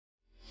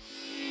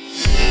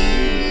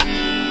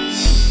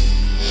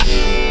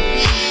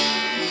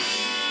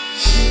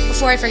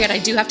Before I forget, I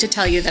do have to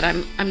tell you that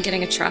I'm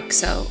getting a truck,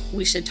 so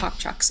we should talk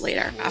trucks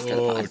later after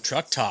the pod. Oh,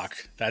 truck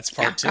talk. That's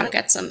part two. Gotta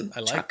get some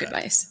like truck that.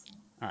 advice.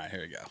 All right, here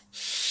we go.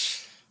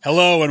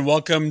 Hello and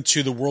welcome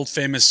to the world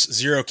famous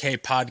 0K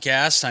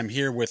podcast. I'm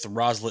here with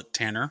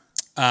roslet-tanner.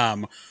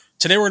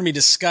 Today we're going to be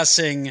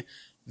discussing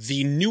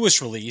the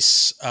newest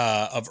release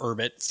of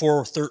Urbit,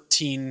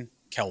 4.13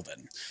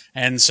 Kelvin.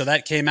 And so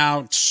that came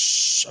out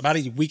about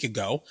a week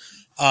ago.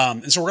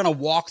 And so we're going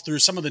to walk through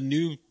some of the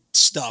new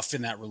stuff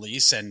in that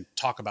release and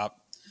talk about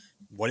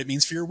what it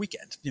means for your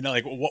weekend. You know,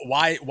 like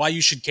why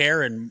you should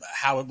care and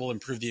how it will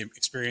improve the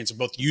experience of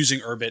both using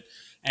Urbit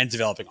and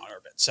developing on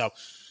Urbit. So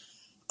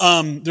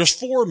there's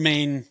four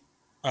main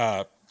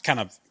kind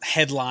of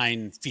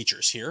headline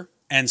features here.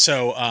 And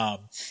so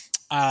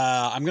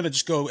I'm going to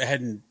just go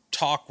ahead and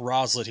talk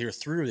Roslet here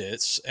through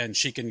this, and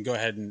she can go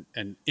ahead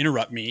and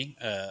interrupt me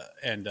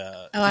and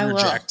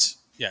interject.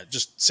 Yeah,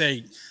 just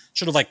say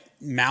sort of like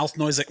mouth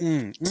noise, like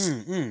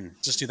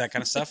just do that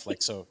kind of stuff.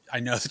 Like, so I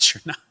know that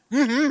you're not.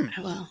 I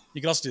will. You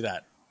can also do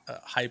that.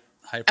 Hype.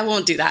 I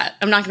won't do that.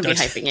 I'm not going to be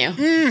hyping you.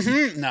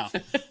 No.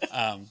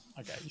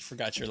 Okay, you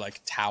forgot your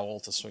like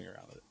towel to swing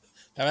around with it.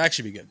 That would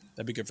actually be good.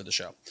 That'd be good for the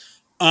show.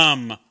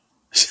 An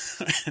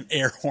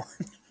air horn.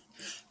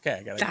 Okay,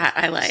 I got that.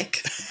 I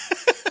like.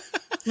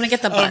 I'm gonna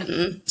get the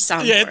button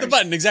soundboard. Yeah, hit the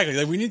button exactly.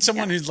 Like we need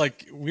someone who's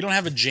like, we don't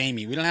have a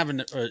Jamie, we don't have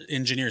an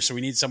engineer, so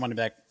we need someone to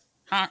be like,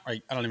 huh?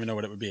 I don't even know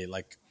what it would be.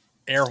 Like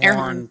air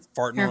horn,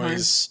 fart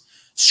noise,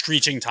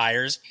 screeching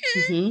tires.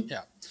 Mm-hmm.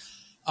 Yeah.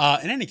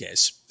 In any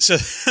case, so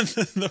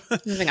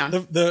moving on.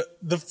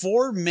 The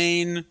four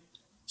main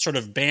sort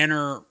of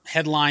banner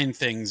headline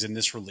things in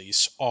this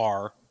release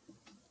are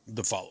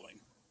the following.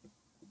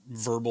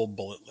 Verbal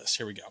bullet list.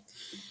 Here we go.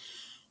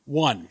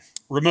 1,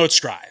 remote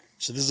scribe.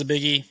 So this is a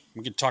biggie.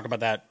 We can talk about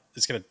that.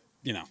 It's going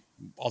to,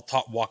 I'll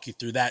walk you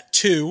through that.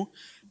 2,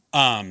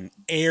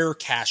 air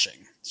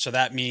caching. So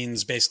that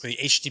means basically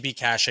HTTP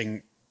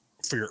caching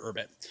for your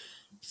Urbit.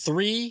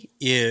 3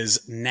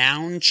 is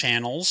noun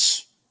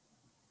channels.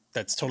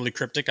 That's totally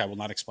cryptic. I will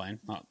not explain.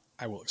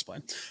 I will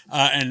explain.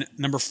 And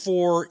number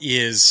 4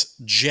 is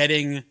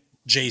jetting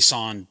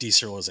JSON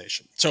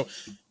deserialization. So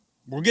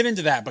we'll get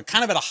into that, but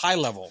kind of at a high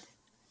level.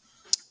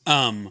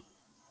 I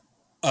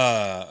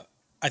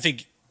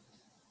think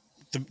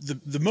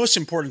the most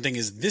important thing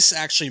is this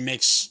actually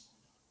makes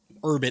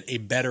Urbit a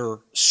better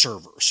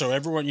server. So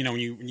everyone, when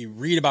you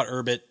read about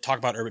Urbit, talk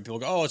about Urbit, people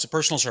go, "Oh, it's a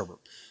personal server,"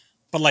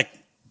 but like,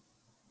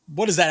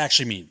 what does that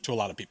actually mean to a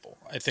lot of people?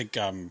 I think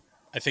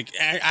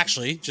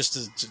actually,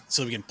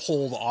 so we can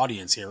poll the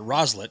audience here,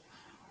 Roslet,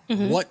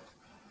 what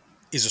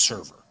is a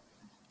server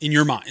in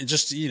your mind?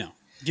 Just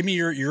give me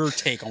your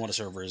take on what a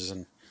server is,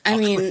 and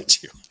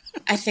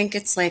I think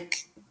it's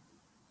like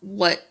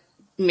what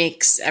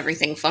makes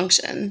everything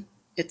function.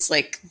 It's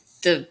like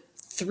the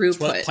throughput. It's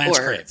what plants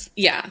crave.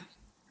 Yeah.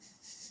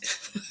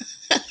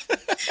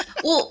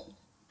 Well,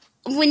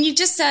 when you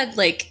just said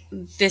like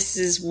this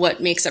is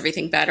what makes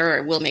everything better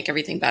or will make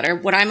everything better,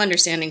 what I'm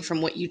understanding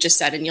from what you just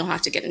said, and you'll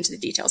have to get into the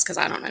details because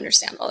I don't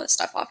understand all this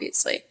stuff,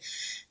 obviously,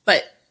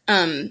 but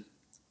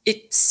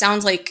it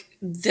sounds like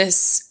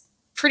this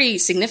pretty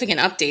significant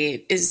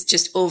update is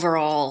just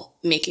overall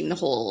making the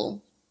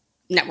whole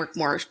network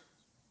more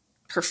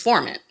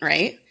performant,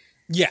 right?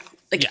 Yeah.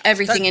 Like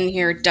everything in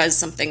here does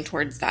something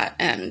towards that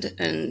end.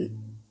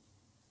 And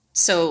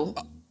so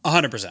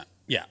 100%.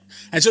 Yeah.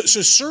 And so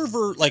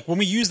server, like when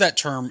we use that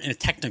term in a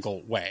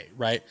technical way,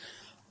 right?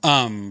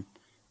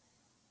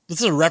 This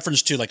is a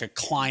reference to like a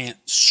client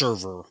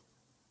server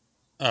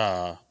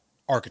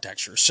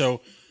architecture.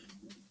 So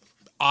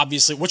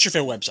obviously, what's your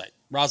favorite website?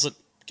 Roslet,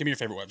 give me your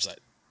favorite website.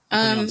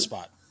 Put me on the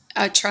spot.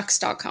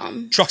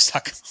 Trucks.com.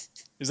 Trucks.com.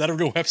 Is that a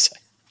real website?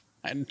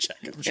 I didn't check.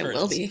 I'm sure it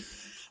will be.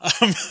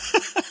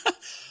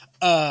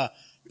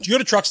 If you go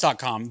to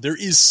trucks.com, there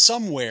is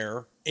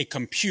somewhere a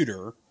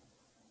computer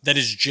that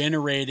is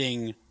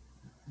generating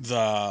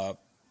the,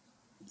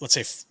 let's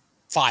say,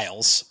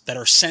 files that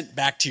are sent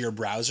back to your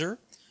browser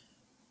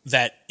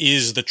that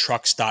is the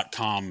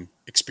trucks.com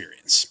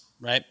experience,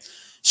 right?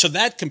 So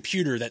that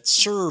computer that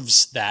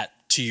serves that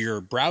to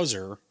your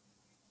browser,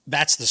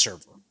 that's the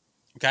server,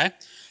 okay?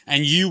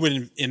 And you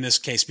would, in this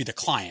case, be the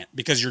client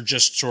because you're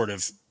just sort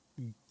of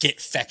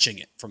fetching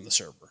it from the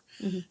server.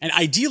 Mm-hmm. And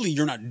ideally,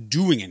 you're not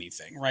doing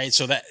anything, right?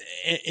 So that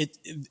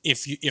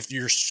if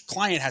your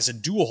client has to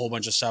do a whole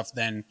bunch of stuff,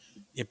 then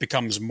it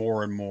becomes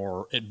more and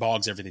more, it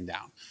bogs everything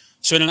down.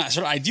 So in a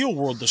sort of ideal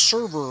world, the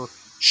server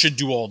should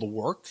do all the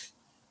work,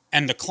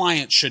 and the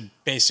client should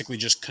basically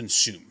just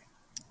consume.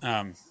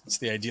 It's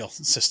the ideal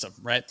system,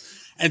 right?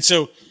 And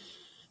so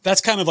that's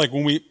kind of like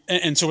when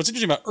and so what's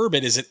interesting about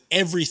Urbit is that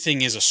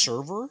everything is a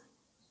server,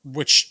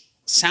 which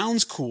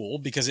sounds cool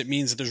because it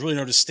means that there's really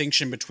no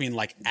distinction between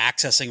like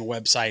accessing a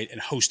website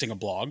and hosting a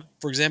blog.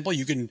 For example,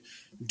 you can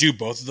do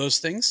both of those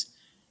things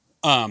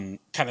kind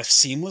of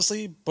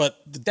seamlessly.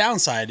 But the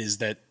downside is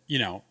that,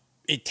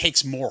 it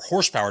takes more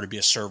horsepower to be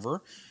a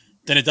server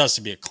than it does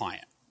to be a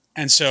client.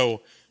 And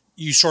so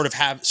you sort of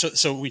have,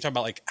 so we talk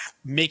about like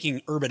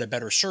making Urbit a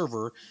better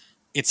server.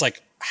 it's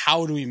like,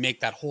 how do we make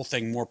that whole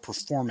thing more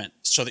performant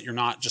so that you're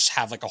not just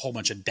have like a whole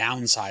bunch of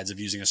downsides of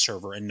using a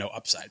server and no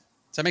upside?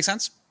 Does that make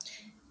sense?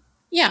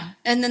 Yeah.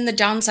 And then the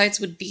downsides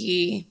would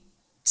be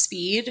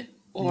speed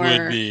or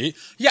Would be.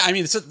 Yeah. I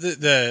mean, so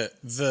the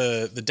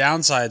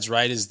downsides,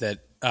 right, is that,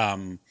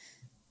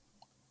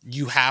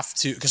 you have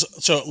to,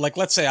 so like,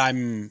 let's say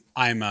I'm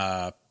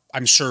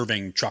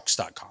serving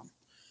trucks.com,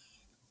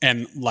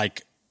 and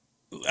like,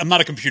 I'm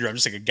not a computer. I'm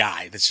just like a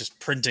guy that's just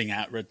printing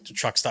out a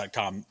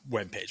trucks.com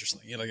webpage or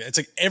something. You know, it's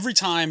like every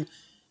time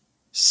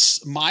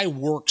my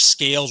work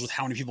scales with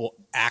how many people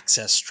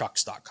access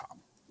trucks.com.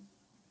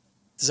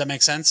 Does that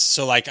make sense?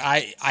 So like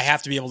I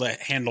have to be able to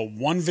handle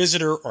one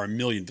visitor or a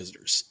million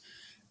visitors.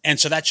 And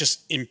so that's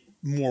just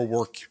more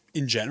work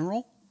in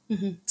general.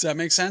 Mm-hmm. Does that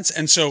make sense?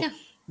 And so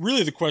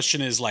really the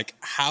question is like,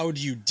 how do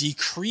you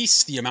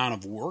decrease the amount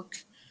of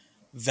work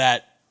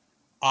that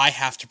I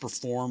have to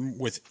perform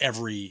with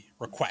every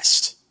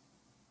request?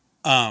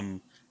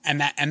 And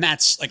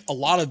that's like a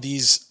lot of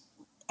these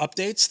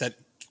updates that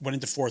went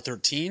into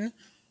 4.13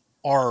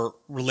 are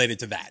related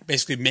to that,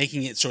 basically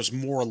making it so it's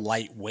more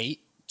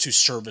lightweight to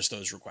service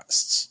those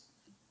requests.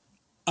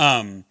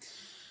 And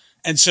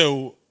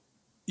so,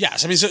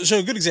 yes, I mean, so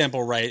a good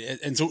example, right?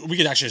 And so we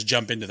could actually just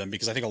jump into them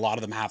because I think a lot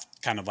of them have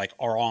kind of like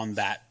are on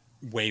that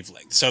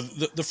wavelength. So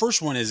the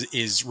first one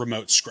is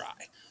remote scry.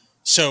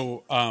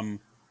 So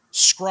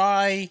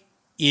scry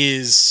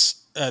is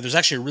there's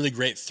actually a really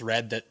great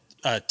thread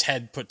that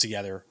Ted put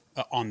together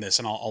on this,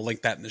 and I'll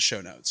link that in the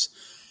show notes.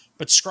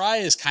 But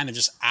scry is kind of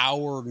just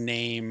our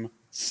name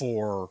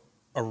for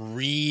a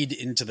read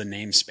into the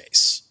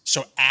namespace.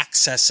 So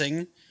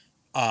accessing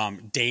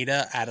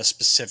data at a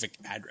specific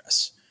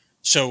address.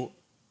 So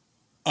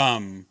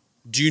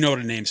do you know what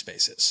a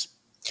namespace is?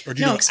 Or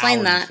do you know explain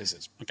what that. Namespace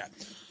is? Okay.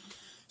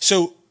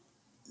 So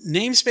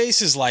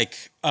namespace is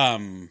like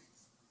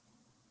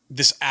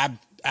this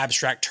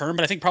abstract term,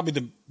 but I think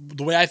probably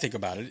the way I think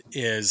about it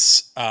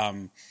is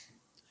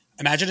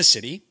imagine a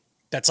city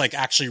that's like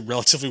actually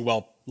relatively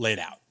well laid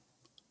out.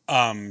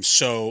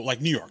 So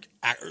like New York,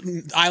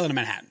 island of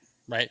Manhattan,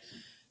 right?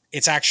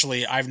 It's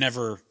actually, have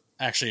never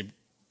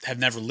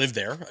lived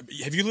there.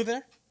 Have you lived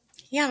there?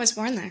 Yeah, I was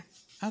born there.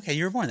 Okay,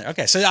 you were born there.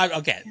 Okay, so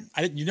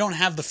you don't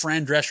have the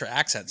Fran Drescher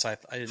accent, so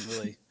I didn't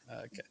really.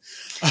 Okay,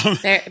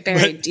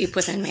 buried deep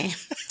within me.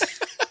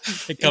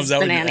 It comes out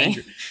when you're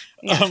angry.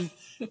 Yeah.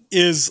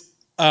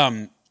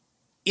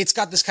 It's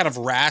got this kind of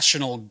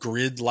rational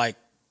grid-like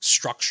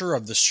structure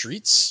of the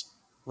streets,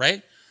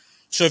 right?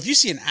 So if you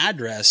see an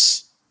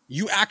address,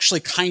 you actually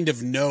kind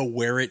of know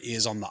where it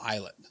is on the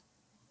island,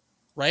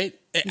 right?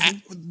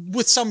 Mm-hmm.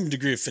 With some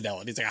degree of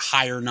fidelity. It's like a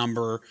higher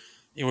number.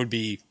 It would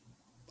be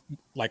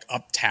like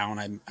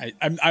uptown.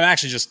 I'm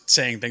actually just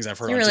saying things I've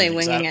heard. You're really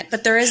winging it,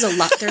 but there is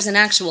there's an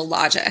actual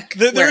logic.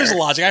 There is a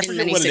logic. I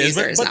forget what it is,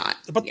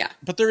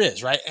 but there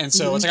is, right? And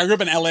so it's like I grew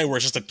up in LA where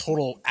it's just a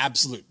total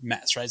absolute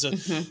mess, right? So,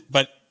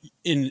 but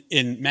in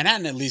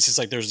Manhattan at least, it's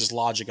like there's this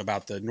logic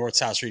about the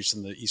north-south streets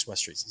and the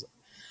east-west streets.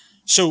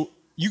 So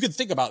you could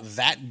think about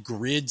that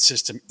grid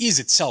system is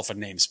itself a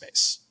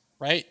namespace,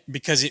 right?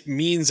 Because it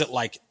means that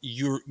like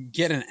you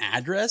get an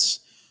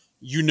address,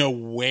 you know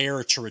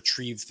where to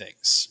retrieve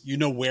things. You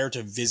know where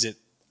to visit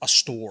a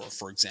store,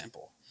 for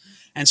example.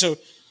 And so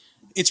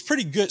it's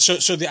pretty good.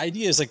 So the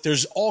idea is like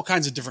there's all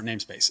kinds of different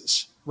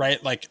namespaces,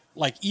 right? Like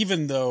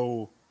even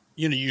though,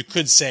 you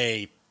could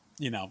say,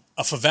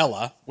 a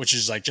favela, which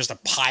is like just a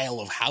pile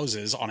of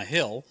houses on a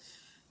hill,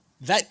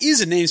 that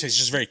is a namespace, it's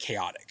just very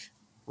chaotic,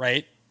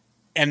 right?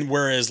 And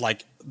whereas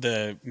like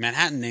the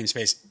Manhattan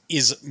namespace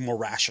is more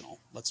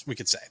rational, we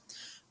could say,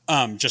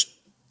 just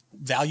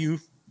value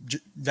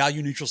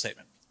neutral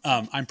statement.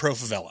 I'm pro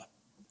favela.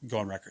 Go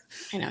on record.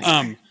 I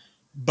know.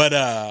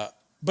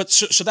 But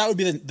so that would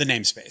be the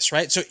namespace,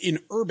 right? So in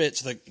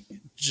Urbit,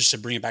 just to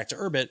bring it back to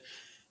Urbit,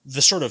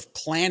 the sort of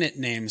planet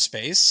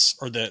namespace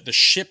or the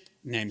ship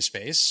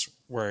namespace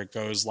where it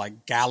goes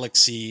like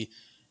galaxy,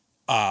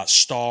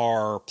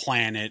 star,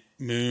 planet,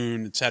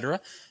 moon,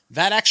 etc.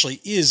 That actually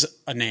is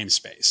a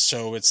namespace.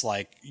 So it's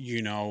like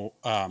you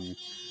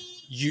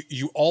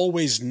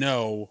always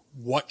know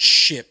what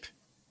ship.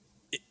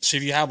 So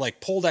if you have like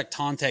poldeck /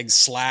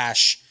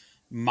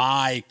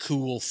 my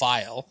cool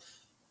file,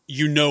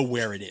 you know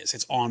where it is.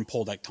 It's on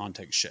Poldeck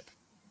Tonteg's ship.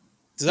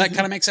 Does that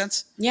kind of make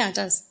sense? Yeah, it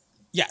does.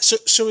 Yeah.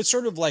 So it's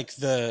sort of like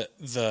this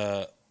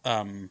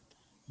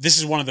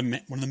is one of the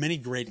many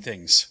grand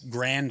things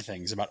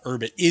about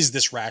Urbit is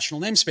this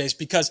rational namespace,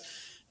 because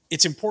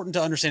it's important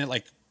to understand it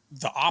like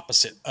the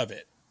opposite of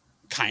it,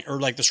 or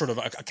like the sort of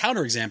a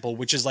counterexample,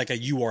 which is like a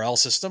URL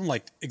system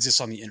like exists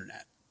on the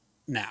internet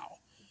now.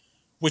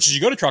 Which is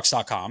you go to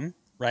trucks.com,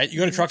 right? You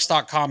go to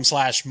trucks.com /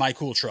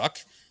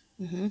 mycooltruck.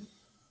 Mm-hmm.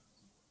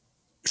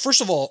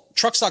 First of all,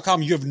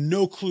 trucks.com, you have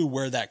no clue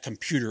where that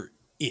computer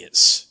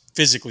is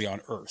physically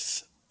on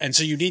Earth. And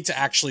so you need to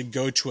actually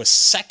go to a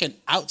second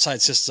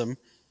outside system,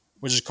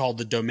 which is called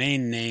the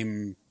domain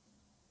name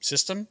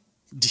system,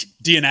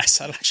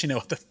 DNS. I don't actually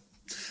know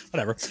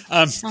whatever.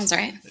 Sounds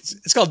right.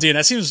 It's called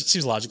DNS.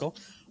 Seems logical.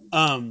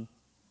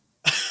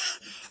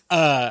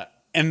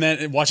 and then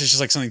it watches just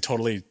like something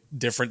totally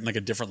different, like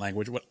a different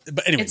language.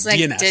 But anyway, It's like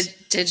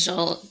DNS,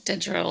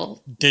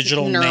 digital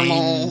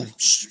normal name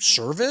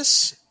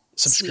service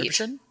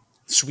subscription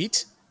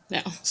suite No,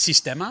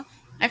 Sistema.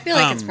 I feel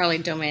like it's probably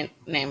domain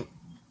name.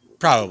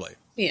 Probably.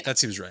 Yeah. That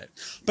seems right.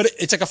 But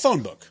it's like a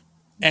phone book.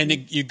 And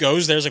it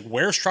goes, there's like,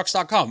 where's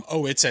trucks.com?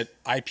 Oh, it's at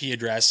IP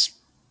address,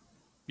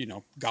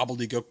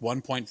 gobbledygook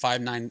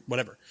 1.59,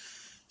 whatever.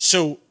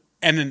 So,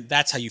 and then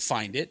that's how you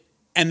find it.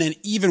 And then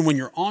even when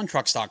you're on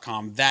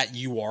trucks.com, that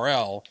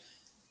URL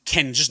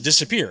can just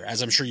disappear,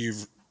 as I'm sure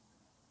you've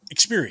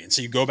experienced.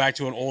 So you go back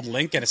to an old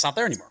link and it's not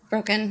there anymore.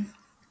 Broken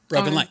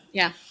Link.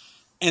 Yeah.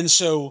 And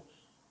so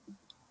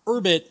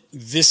Urbit,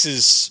 this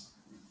is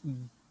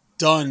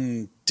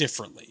done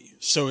differently.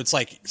 So it's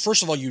like,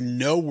 first of all, you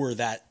know where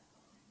that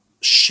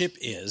ship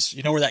is,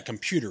 you know where that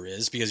computer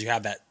is, because you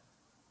have that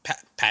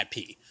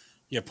PAT-P.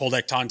 You have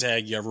Poldeck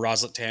Tontag, you have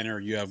roslet-tanner,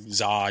 you have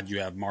Zod, you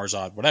have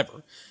Marzod,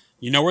 whatever.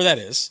 You know where that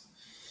is.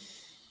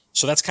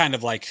 So that's kind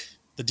of like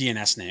the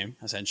DNS name,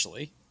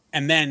 essentially.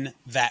 And then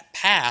that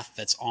path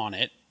that's on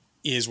it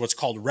is what's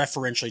called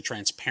referentially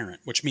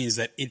transparent, which means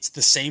that it's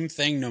the same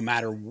thing no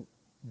matter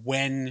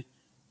when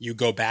you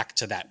go back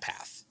to that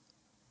path.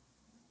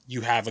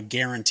 You have a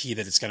guarantee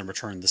that it's going to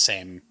return the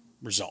same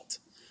result.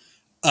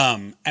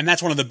 And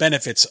that's one of the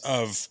benefits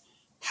of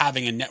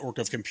having a network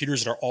of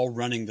computers that are all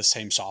running the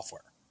same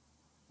software,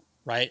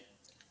 right?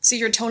 So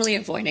you're totally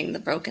avoiding the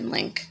broken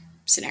link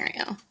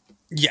scenario.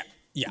 Yeah.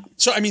 Yeah.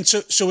 So, I mean,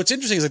 so what's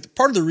interesting is like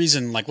part of the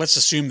reason, like, let's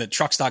assume that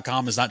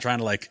trucks.com is not trying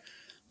to like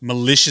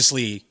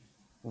maliciously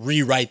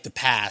rewrite the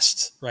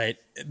past, right?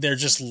 They're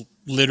just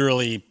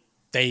literally,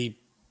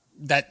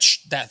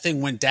 that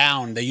thing went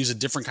down. They use a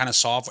different kind of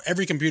software.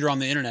 Every computer on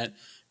the internet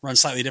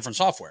runs slightly different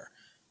software.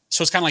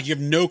 So it's kind of like you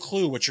have no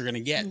clue what you're going to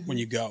get when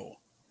you go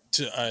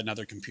to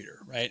another computer,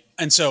 right?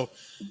 And so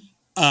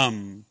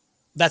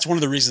that's one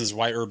of the reasons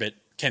why Urbit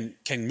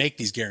can make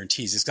these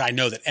guarantees, is because I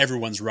know that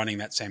everyone's running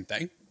that same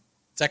thing.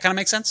 Does that kind of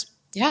make sense?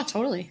 Yeah,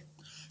 totally.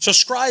 So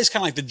Scry is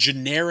kind of like the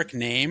generic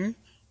name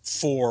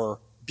for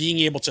being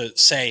able to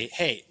say,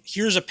 hey,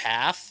 here's a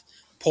path,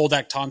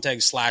 Poldeck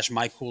Tontag /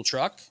 my cool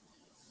truck.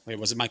 Wait,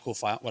 was it my cool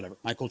file? Whatever,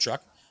 my cool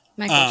truck.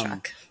 My cool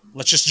truck.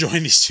 Let's just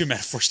join these two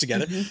metaphors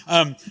together.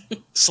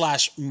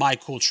 / my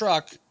cool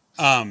truck.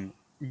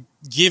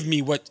 Give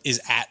me what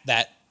is at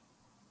that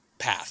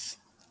path,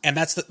 and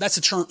that's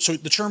the term. So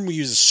the term we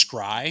use is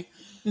scry,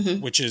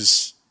 which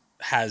has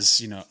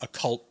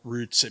occult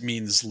roots. It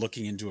means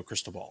looking into a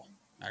crystal ball,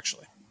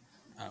 actually.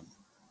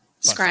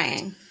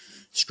 Scrying,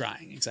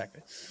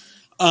 exactly.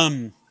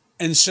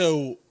 And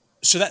so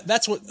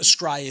that's what a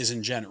scry is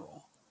in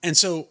general. And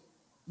so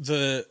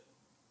the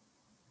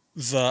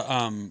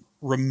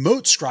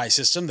remote scry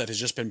system that has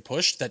just been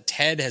pushed, that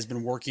Ted has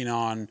been working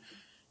on,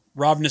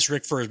 Rovnus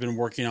Rickfer has been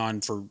working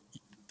on for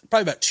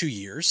probably about 2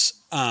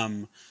 years,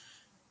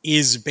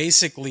 is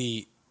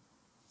basically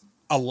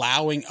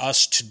allowing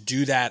us to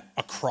do that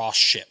across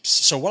ships.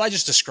 So what I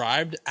just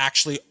described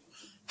actually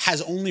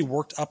has only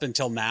worked up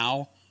until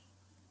now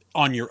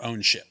on your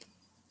own ship.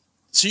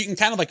 So you can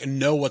kind of like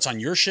know what's on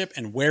your ship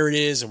and where it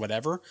is and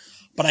whatever.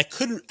 But I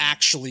couldn't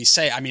actually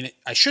say, I mean,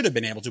 I should have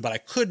been able to, but I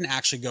couldn't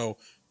actually go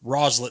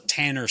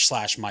roslet-tanner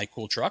 / my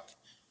cool truck,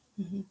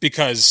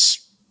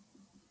 because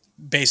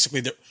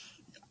basically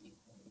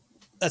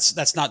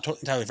that's not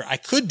entirely fair. I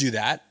could do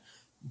that,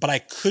 but I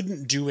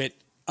couldn't do it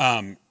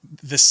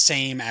the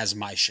same as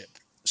my ship.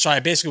 So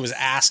I basically was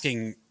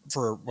asking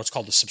for what's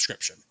called a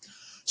subscription.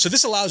 So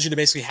this allows you to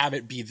basically have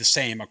it be the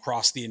same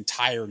across the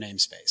entire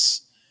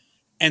namespace.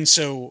 And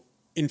so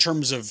in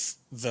terms of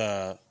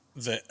the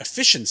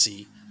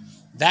efficiency,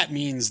 that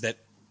means that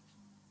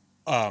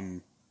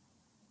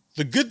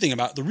the good thing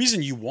about the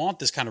reason you want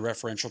this kind of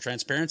referential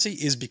transparency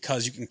is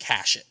because you can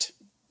cache it,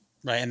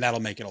 right? And that'll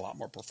make it a lot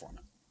more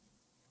performant.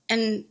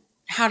 And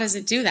how does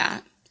it do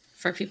that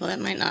for people that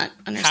might not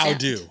understand? How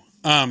do?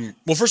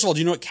 Well, first of all, do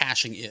you know what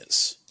caching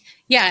is?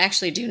 Yeah, I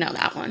actually do know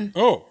that one.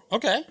 Oh,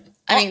 okay.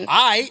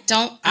 I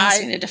don't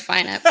ask me to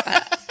define it,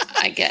 but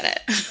I get it.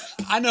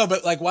 I know,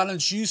 but like, why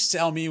don't you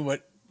tell me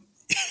what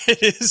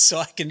it is so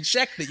I can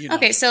check that you know?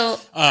 Okay, so,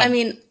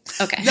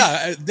 okay.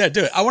 No,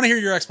 do it. I want to hear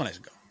your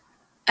explanation. Go.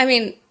 I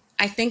mean,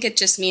 I think it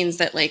just means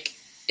that, like,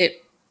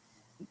 it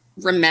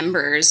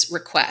remembers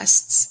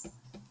requests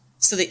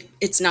so that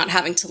it's not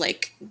having to,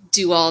 like,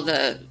 do all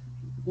the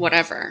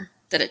whatever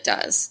that it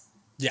does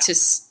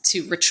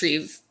to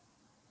retrieve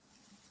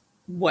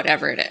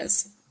whatever it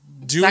is.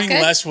 Doing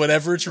less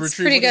whatever to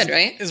retrieve. Pretty good,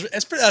 right?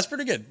 That's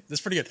pretty good.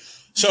 That's pretty good.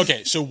 So,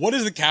 okay. So what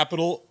is the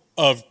capital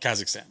of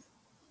Kazakhstan?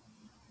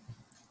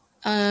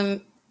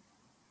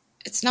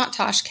 It's not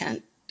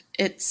Tashkent.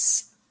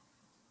 It's,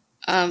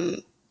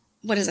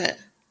 what is it?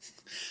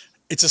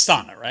 It's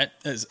Astana, right?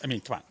 I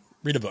mean, come on.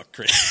 Read a book.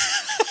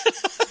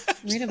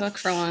 Read a book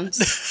for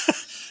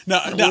once.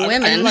 No.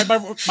 Women. I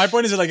mean, my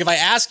point is that, like, if I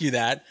ask you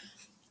that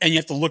and you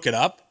have to look it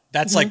up,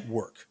 that's like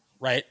work,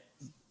 right?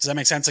 Does that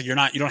make sense? Like, you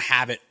don't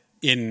have it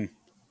in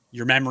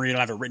your memory. You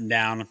don't have it written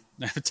down.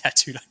 You have it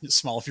tattooed on the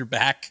small of your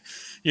back.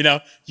 You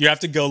have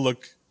to go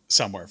look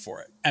somewhere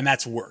for it. And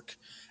that's work.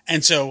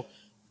 And so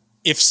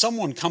if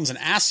someone comes and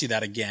asks you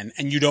that again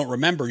and you don't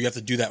remember, you have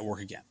to do that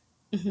work again.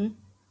 Mm-hmm.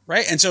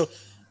 Right? And so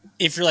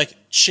if you're like,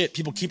 shit,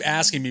 people keep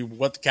asking me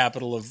what the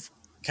capital of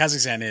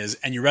Kazakhstan is,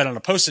 and you write on a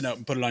Post-it note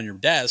and put it on your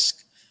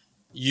desk,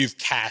 you've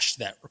cached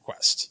that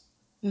request.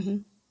 Mm-hmm.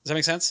 Does that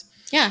make sense?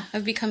 Yeah,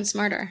 I've become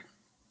smarter.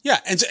 Yeah,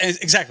 and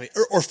exactly,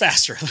 or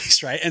faster at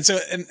least, right? And so,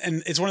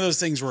 and it's one of those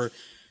things where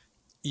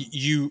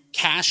you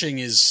caching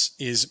is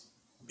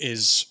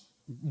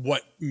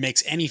what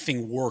makes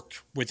anything work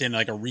within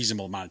like a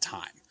reasonable amount of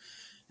time.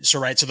 So,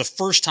 right, so the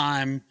first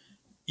time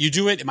you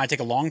do it, it might take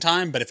a long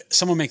time, but if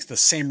someone makes the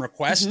same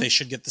request, they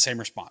should get the same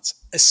response,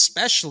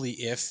 especially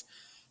if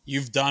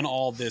you've done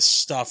all this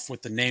stuff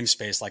with the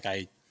namespace like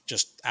I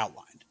just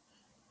outlined,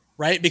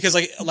 right? Because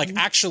like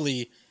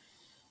actually,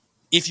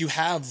 if you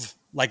have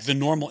like the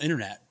normal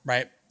internet,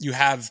 right? You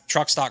have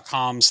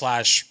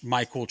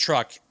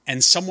trucks.com/mycooltruck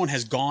and someone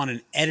has gone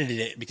and edited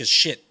it because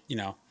shit,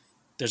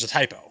 there's a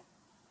typo.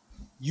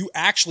 You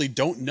actually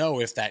don't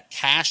know if that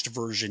cached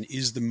version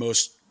is the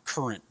most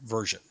current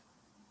version.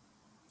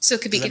 So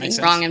it could be giving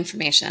wrong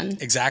information.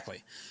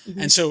 Exactly.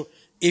 Mm-hmm. And so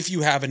if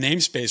you have a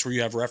namespace where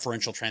you have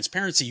referential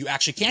transparency, you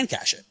actually can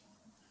cache it.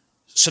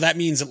 So that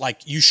means that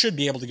like you should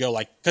be able to go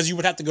because you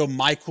would have to go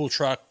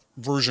mycooltruck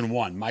version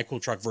 1,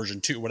 mycooltruck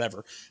version 2,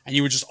 whatever. And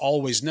you would just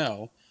always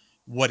know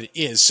what it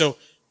is. So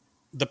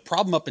the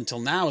problem up until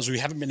now is we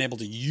haven't been able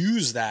to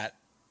use that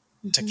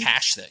to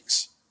cache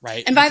things,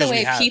 right? And by the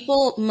way,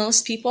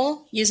 most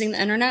people using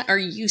the internet are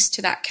used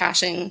to that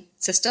caching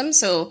system.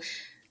 So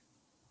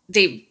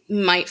they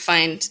might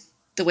find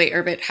the way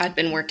Urbit had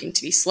been working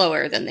to be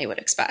slower than they would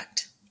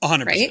expect.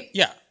 100%. Right?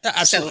 Yeah,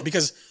 absolutely.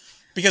 So,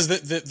 because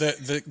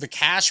the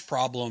cache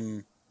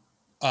problem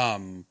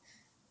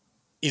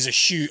is a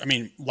huge,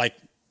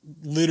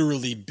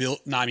 literally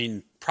built,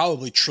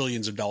 probably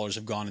trillions of dollars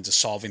have gone into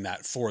solving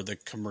that for the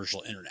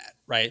commercial internet,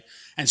 right?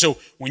 And so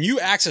when you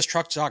access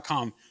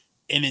trucks.com,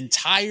 an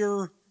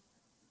entire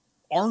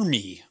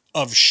army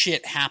of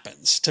shit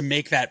happens to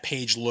make that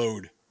page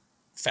load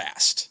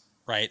fast,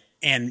 right?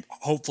 And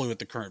hopefully with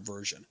the current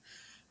version.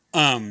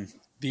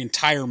 The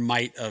entire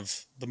might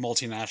of the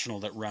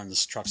multinational that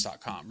runs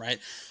trucks.com, right?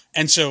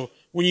 And so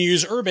when you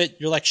use Urbit,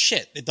 you're like,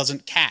 shit, it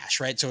doesn't cache,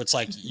 right? So it's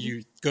like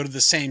you go to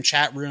the same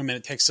chat room and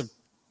it takes a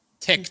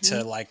tick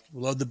to like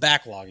load the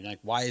backlog. You're like,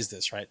 why is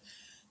this, right?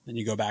 Then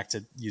you go back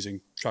to using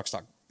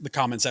the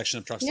comment section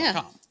of trucks.com.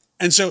 Yeah.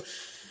 And so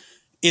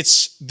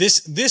it's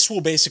this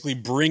will basically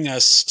bring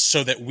us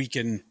so that we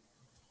can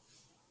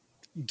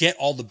get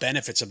all the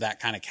benefits of that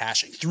kind of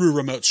caching through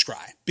remote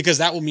scry, because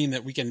that will mean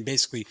that we can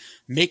basically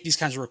make these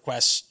kinds of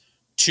requests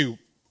to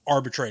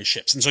arbitrary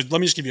ships. And so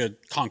let me just give you a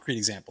concrete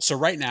example. So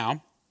right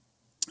now,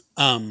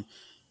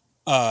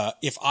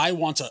 if I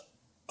want to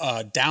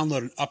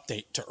download an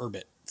update to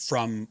Urbit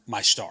from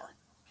my star,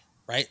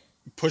 right?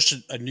 Push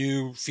a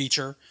new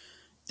feature,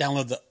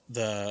 download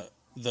the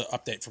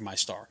update from my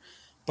star.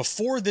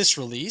 Before this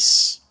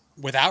release,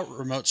 without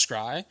remote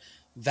scry,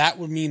 that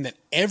would mean that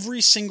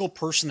every single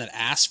person that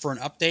asks for an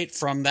update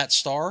from that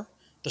star,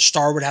 the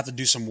star would have to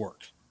do some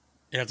work.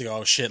 You'd have to go,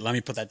 oh shit, let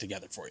me put that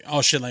together for you.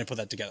 Oh shit, let me put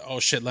that together. Oh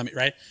shit,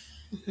 right?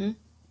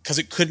 Because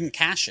it couldn't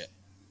cache it.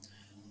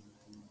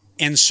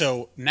 And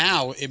so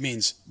now it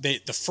means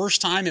the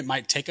first time it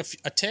might take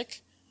a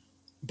tick,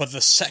 but the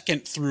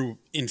second through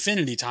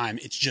infinity time,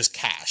 it's just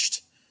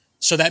cached.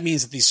 So that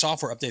means that these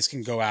software updates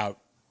can go out,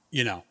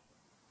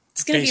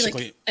 it's going to be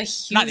like a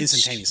huge, not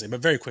instantaneously, but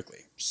very quickly.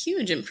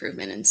 Huge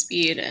improvement in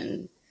speed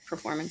and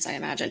performance, I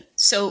imagine.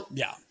 So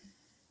yeah,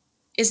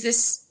 has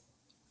this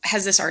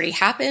already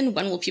happened?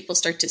 When will people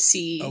start to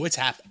see? Oh, it's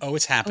happened.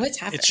 It's happened.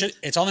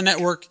 It's on the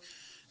network.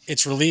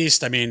 It's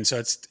released. So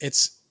it's real.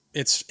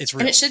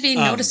 And it should be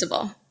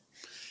noticeable.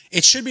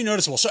 It should be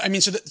noticeable. So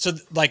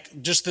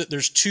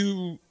there's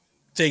two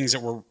things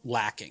that we're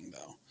lacking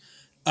though.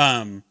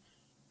 It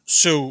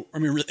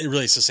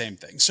really is the same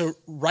thing. So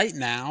right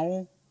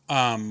now,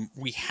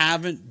 we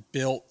haven't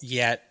built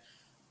yet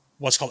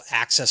what's called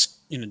access,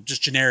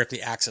 just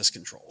generically access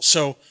control.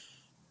 So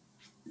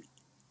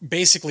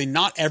basically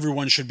not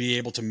everyone should be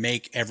able to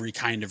make every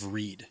kind of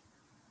read,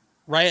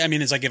 right?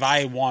 It's like if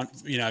I want,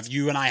 if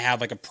you and I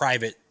have like a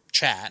private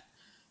chat,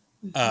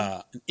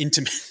 an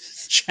intimate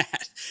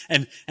chat,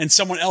 and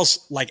someone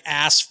else like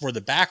asks for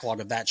the backlog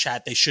of that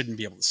chat, they shouldn't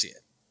be able to see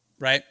it,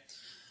 right?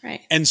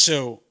 Right. And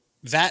so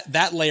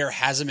that layer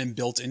hasn't been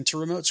built into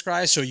remote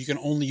scry, so you can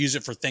only use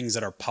it for things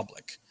that are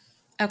public.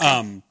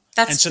 Okay.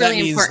 That's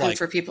really important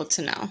for people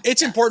to know.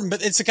 It's important,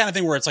 but it's the kind of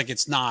thing where it's like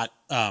it's not.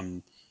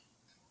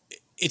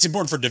 It's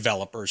important for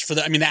developers. For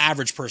the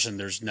average person,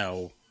 there's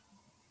no.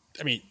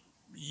 You'd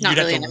have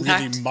to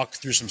really muck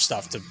through some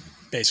stuff to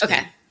basically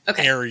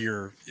air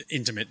your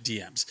intimate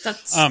DMs.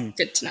 That's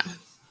good to know.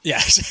 Yeah,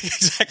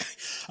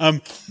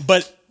 exactly.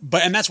 But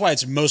that's why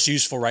it's most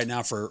useful right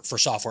now for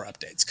software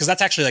updates, because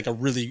that's actually like a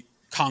really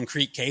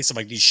concrete case of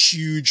like these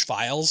huge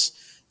files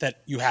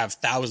that you have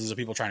thousands of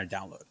people trying to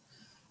download.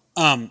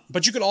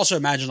 But you could also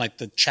imagine like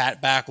the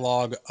chat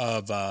backlog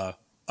of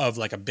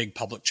like a big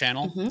public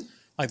channel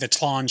like the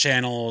Tlon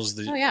channels,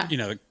 the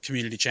the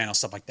community channel,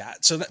 stuff like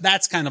that. So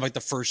that's kind of like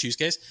the first use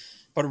case.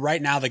 But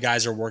right now the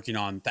guys are working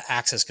on the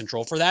access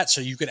control for that,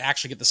 so you could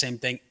actually get the same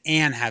thing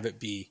and have it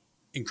be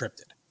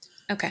encrypted.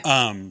 Okay.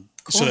 Cool.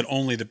 So that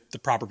only the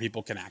proper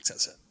people can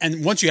access it.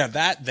 And once you have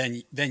that,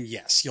 then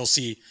yes, you'll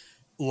see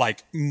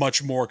like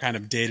much more kind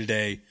of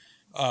day-to-day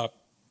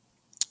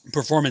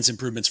performance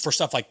improvements for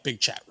stuff like big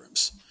chat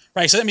rooms.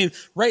 Right. So, I mean,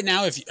 right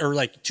now, or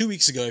like 2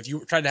 weeks ago, if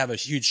you tried to have a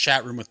huge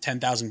chat room with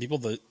 10,000 people,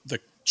 the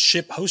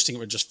ship hosting it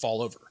would just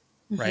fall over.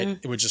 Right.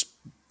 It would just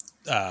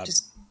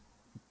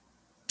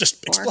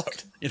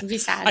explode. It'd be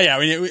sad. Yeah. I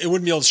mean, it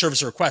wouldn't be able to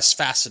service a request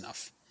fast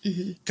enough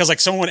because like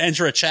someone would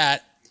enter a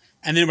chat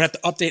and then it would have to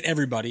update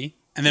everybody.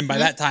 And then by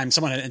that time,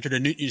 someone had entered a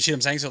new, you see what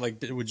I'm saying? So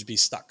like it would just be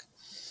stuck.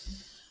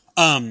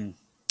 And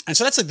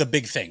so that's like the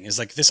big thing is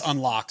like this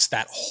unlocks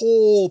that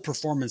whole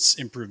performance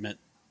improvement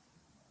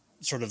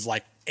sort of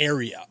like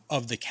area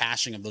of the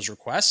caching of those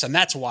requests. And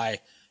that's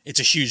why it's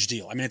a huge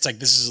deal. I mean, it's like,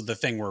 this is the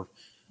thing where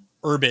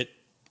Urbit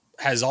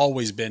has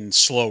always been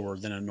slower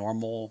than a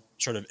normal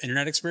sort of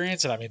internet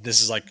experience. And I mean,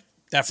 this is like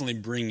definitely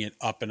bringing it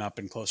up and up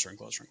and closer and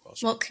closer and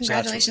closer. Well,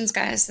 congratulations,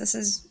 guys. This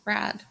is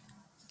rad.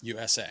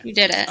 USA. You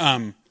did it.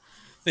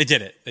 They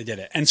did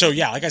it. And so,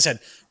 yeah, like I said,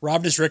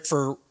 Rob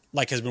Rickford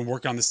has been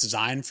working on this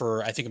design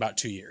for, I think, about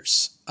 2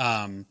 years.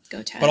 Go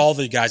Ted. But all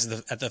the guys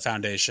at the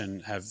foundation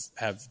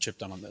have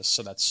chipped on this.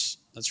 So that's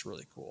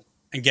really cool.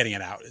 And getting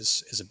it out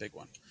is a big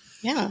one.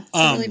 Yeah, it's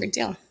a really big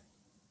deal.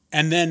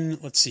 And then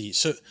let's see.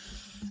 So,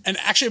 and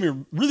actually, I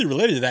mean, really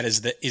related to that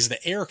is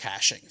the air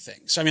caching thing.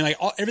 So, I mean, like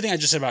everything I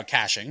just said about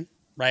caching,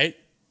 right?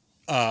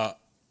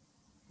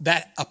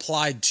 That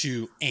applied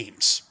to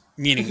AIMS,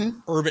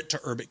 meaning Urbit to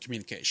Urbit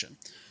communication.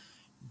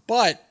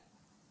 But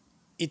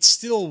it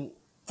still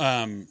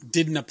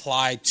didn't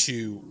apply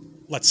to,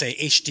 let's say,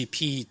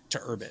 HTTP to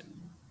Urbit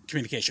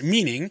communication.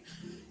 Meaning,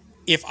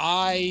 if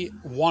I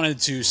wanted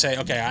to say,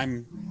 okay,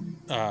 I'm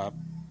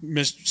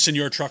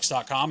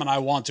SenorTrucks.com and I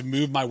want to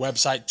move my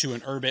website to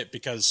an Urbit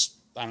because,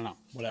 I don't know,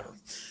 whatever.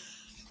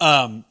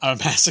 I'm a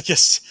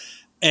masochist.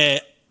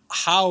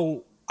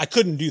 How I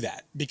couldn't do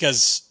that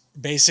because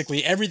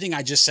basically everything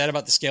I just said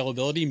about the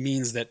scalability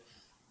means that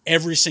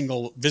every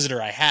single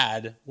visitor I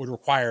had would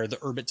require the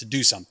Urbit to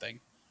do something.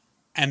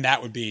 And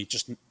that would be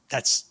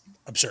that's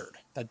absurd.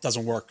 That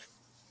doesn't work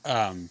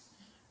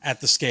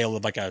at the scale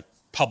of like a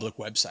public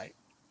website.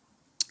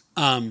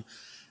 And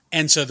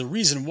so the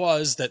reason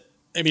was that,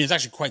 I mean, it's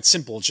actually quite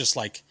simple. It's just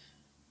like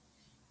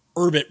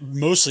Urbit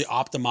mostly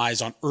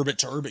optimized on Urbit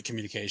to Urbit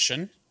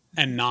communication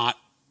and not,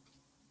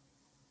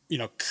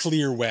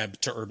 clear web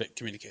to Urbit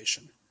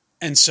communication.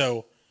 And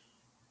so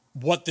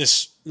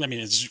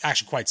it's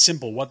actually quite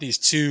simple. What these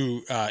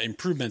two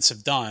improvements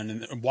have done,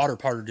 and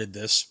Waterparter did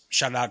this,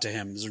 shout out to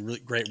him, this is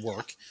really great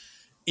work,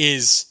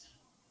 is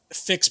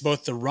fix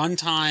both the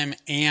runtime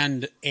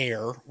and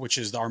AIR, which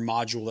is our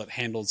module that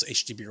handles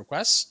HTTP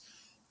requests,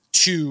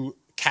 to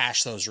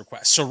cache those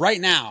requests. So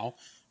right now,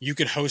 you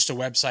could host a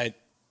website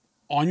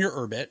on your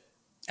Urbit.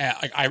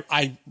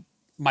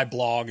 My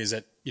blog is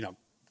at,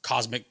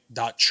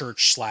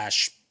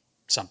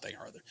 cosmic.church/something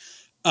or other.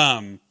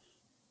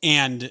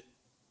 And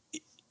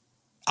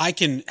I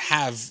can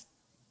have,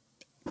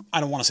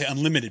 I don't want to say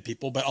unlimited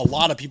people, but a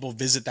lot of people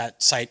visit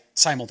that site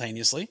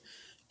simultaneously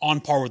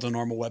on par with a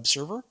normal web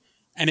server,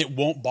 and it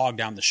won't bog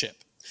down the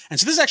ship. And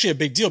so this is actually a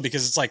big deal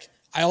because it's like,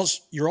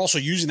 you're also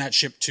using that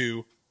ship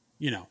to,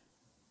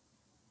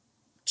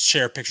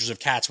 share pictures of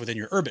cats within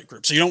your Urbit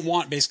group. So you don't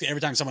want basically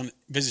every time someone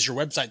visits your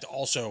website to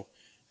also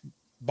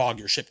bog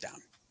your ship down.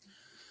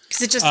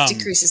 Because it just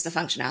decreases the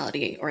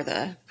functionality or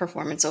the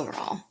performance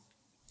overall.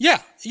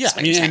 Yeah.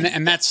 I mean,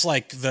 and that's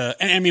like and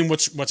I mean,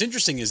 what's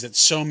interesting is that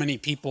so many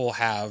people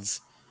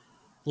have,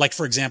 like,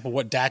 for example,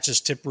 what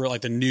Datch's Tipper,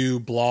 like the new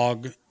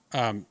blog,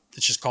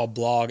 it's just called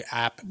Blog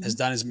app, has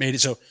done is made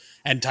it so,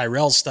 and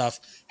Tyrell's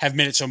stuff have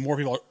made it so more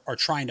people are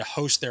trying to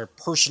host their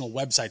personal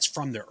websites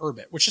from their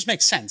Urbit, which just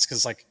makes sense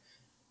because like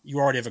you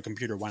already have a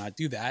computer, why not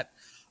do that?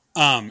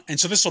 And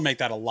so this will make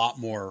that a lot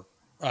more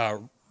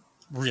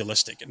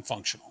realistic and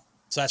functional.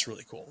 So that's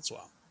really cool as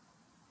well.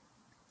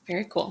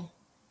 Very cool.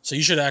 So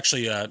you should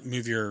actually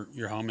move your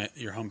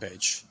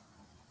homepage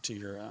to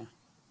your I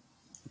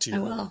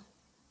will.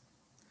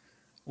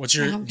 What's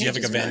do you have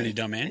like a vanity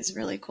domain? It's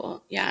really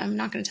cool. Yeah, I'm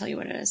not going to tell you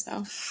what it is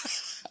though.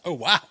 Oh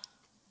wow,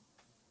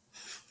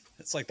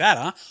 it's like that,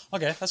 huh?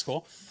 Okay, that's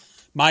cool.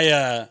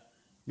 My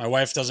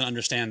wife doesn't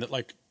understand that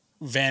like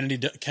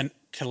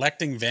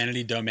collecting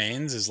vanity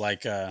domains is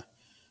like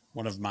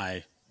one of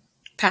my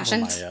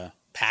passions.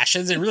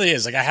 Passions. It really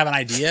is. Like I have an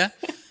idea.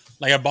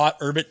 Like I bought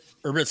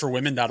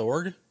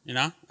urbitforwomen.org.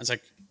 It's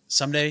like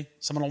someday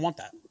someone will want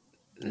that.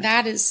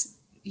 That is,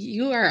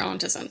 you are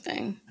onto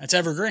something. That's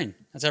evergreen.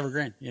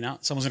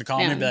 Someone's going to call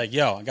me and be like,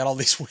 "Yo, I got all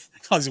these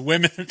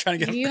women trying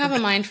to get." You have a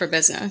mind for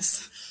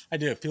business. I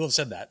do. People have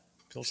said that.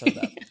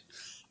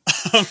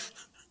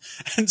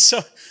 And so,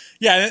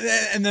 yeah,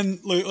 and then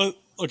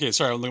okay,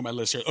 sorry, I'll look at my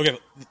list here. Okay,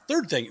 the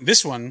third thing.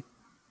 This one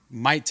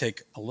might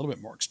take a little bit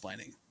more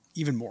explaining,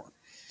 even more.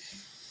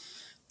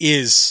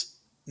 Is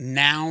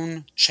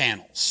noun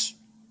channels.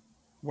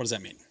 What does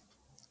that mean?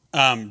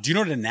 Do you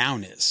know what a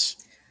noun is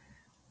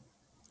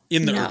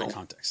in the Urbit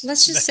context?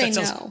 Let's just say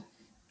no.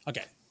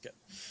 Okay, good.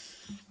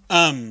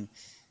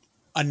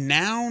 A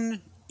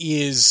noun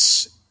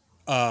is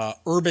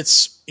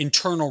Urbit's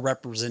internal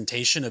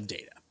representation of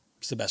data.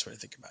 It's the best way to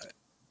think about it.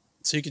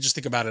 So you can just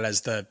think about it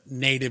as the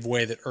native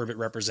way that Urbit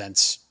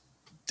represents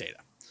data.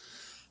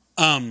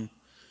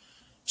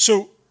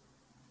 So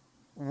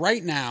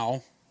right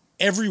now,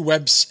 every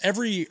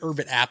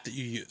Urbit app that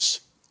you use,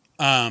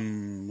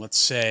 let's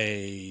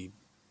say,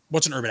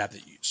 what's an Urbit app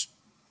that you use?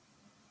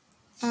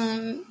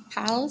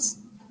 Pals.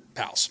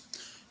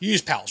 You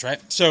use Pals, right?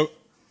 So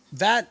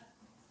that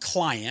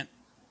client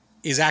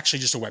is actually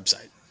just a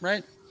website,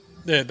 right?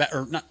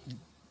 Or not,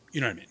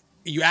 you know what I mean?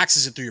 You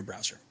access it through your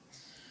browser.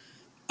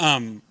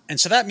 And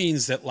so that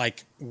means that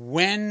like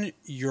when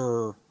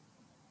you're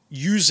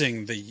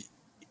using the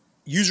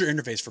user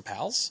interface for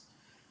Pals,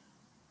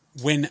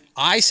 when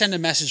I send a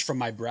message from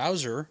my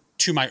browser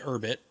to my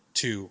Urbit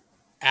to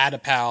add a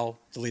pal,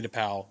 delete a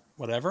pal,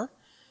 whatever,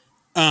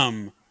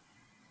 the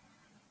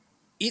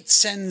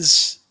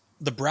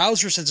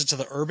browser sends it to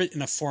the Urbit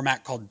in a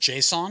format called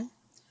JSON,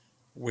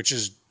 which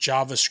is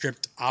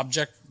JavaScript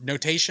object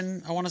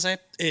notation, I want to say.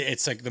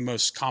 It's like the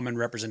most common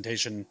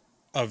representation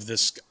of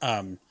this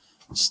kind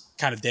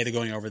of data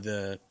going over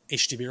the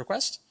HTTP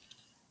request.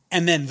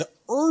 And then the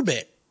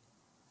Urbit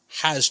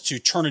has to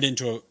turn it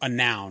into a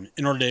noun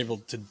in order to be able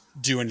to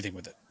do anything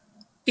with it.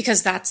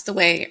 Because that's the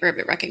way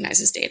Urbit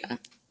recognizes data.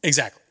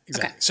 Exactly.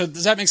 Okay. So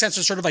does that make sense?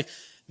 So sort of like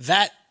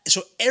that.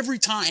 So every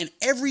time,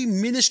 every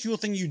minuscule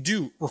thing you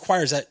do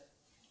requires that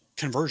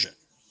conversion.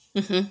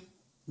 Mm-hmm.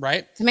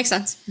 Right? That makes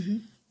sense. Mm-hmm.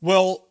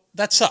 Well,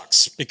 that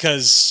sucks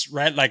because,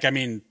 right? Like, I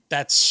mean,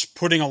 that's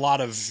putting a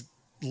lot of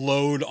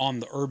load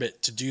on the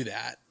Urbit to do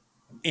that.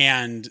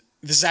 And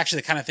this is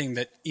actually the kind of thing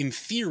that in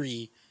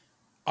theory,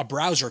 a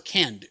browser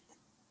can do.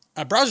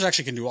 A browser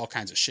actually can do all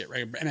kinds of shit,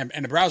 right?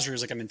 And a browser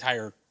is like an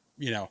entire,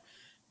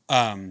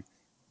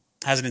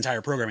 has an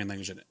entire programming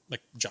language in it,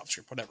 like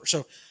JavaScript, whatever.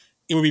 So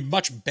it would be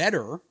much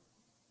better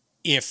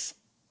if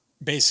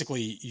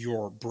basically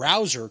your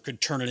browser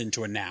could turn it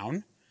into a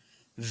noun,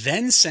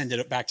 then send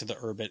it back to the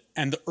Urbit,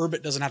 and the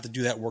Urbit doesn't have to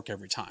do that work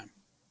every time.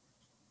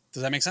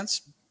 Does that make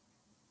sense?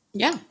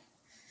 Yeah.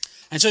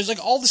 And so it's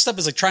like all this stuff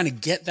is like trying to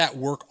get that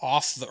work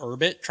off the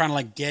Urbit, trying to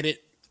like get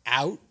it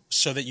out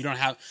so that you don't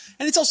have,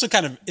 and it's also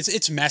kind of,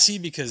 it's messy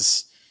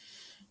because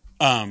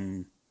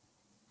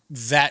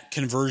that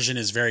conversion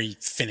is very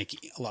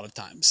finicky a lot of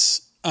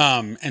times.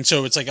 And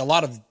so it's like a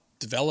lot of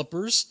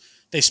developers,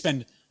 they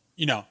spend,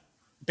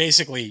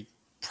 basically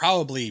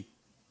probably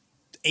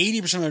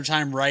 80% of their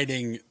time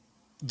writing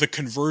the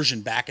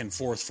conversion back and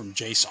forth from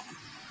JSON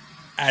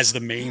as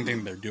the main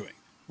thing they're doing,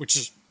 which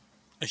is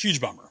a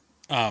huge bummer.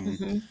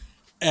 And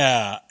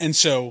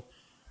so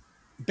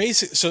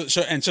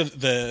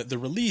the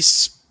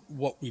release,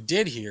 what we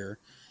did here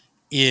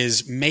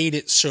is made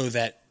it so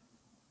that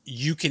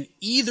you can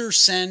either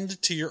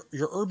send to your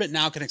Urbit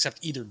now can accept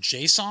either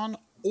JSON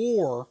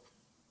or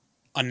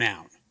a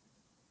noun,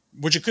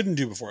 which it couldn't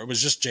do before. It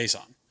was just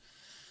JSON.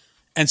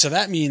 And so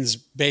that means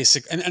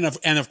and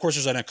of course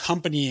there's an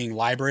accompanying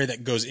library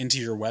that goes into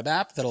your web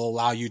app that'll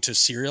allow you to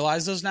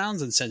serialize those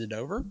nouns and send it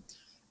over.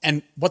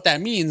 And what that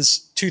means,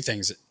 two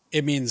things.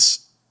 It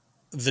means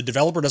the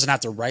developer doesn't have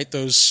to write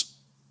those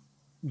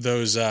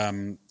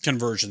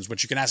conversions,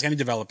 which you can ask any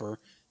developer.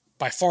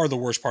 By far the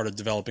worst part of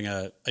developing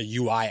a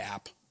UI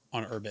app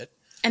on Urbit.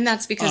 And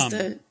that's because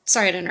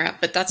sorry to interrupt,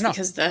 but that's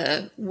because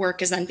the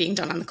work is then being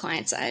done on the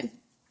client side.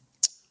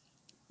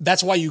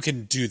 That's why you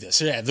can do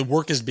this. Yeah, the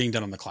work is being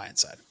done on the client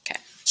side. Okay.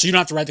 So you don't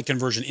have to write the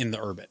conversion in the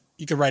Urbit.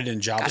 You can write it in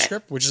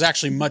JavaScript, which is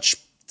actually much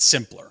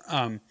simpler.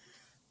 Actually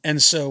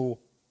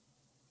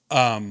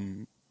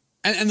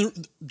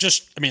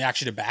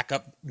to back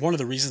up, one of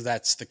the reasons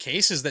that's the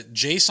case is that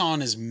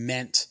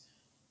JSON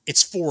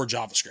it's for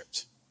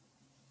JavaScript.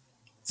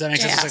 Does that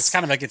make sense? It's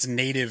kind of like its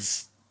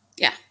native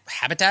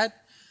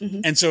habitat. Mm-hmm.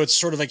 And so it's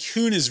sort of like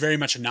Hoon is very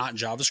much not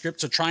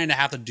JavaScript. So trying to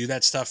have to do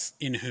that stuff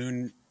in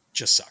Hoon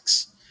just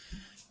sucks.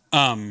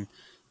 So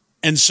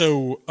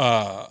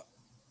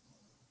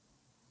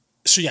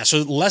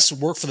less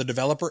work for the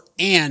developer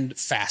and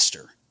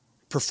faster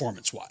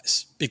performance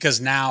wise,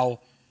 because now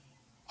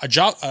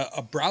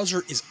a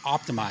browser is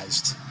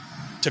optimized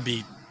to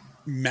be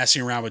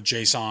messing around with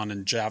JSON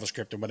and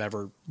JavaScript and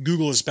whatever.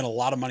 Google has spent a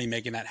lot of money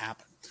making that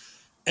happen.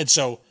 And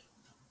so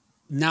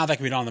now that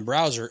can be done on the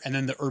browser, and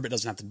then the Urbit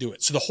doesn't have to do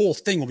it. So the whole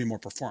thing will be more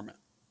performant,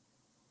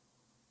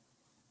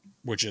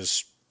 which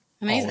is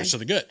amazing. Always to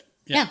the good.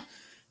 Yeah.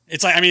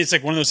 It's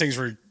like one of those things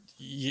where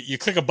you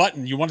click a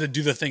button, you want to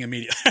do the thing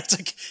immediately.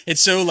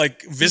 It's so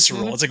like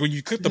visceral. Mm-hmm. It's like when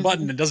you click the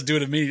button and it doesn't do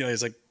it immediately,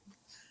 it's like,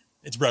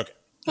 it's broken.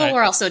 Well, right?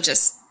 We're also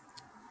just,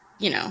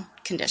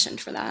 conditioned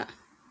for that.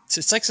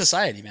 It's like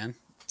society, man.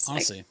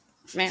 Honestly.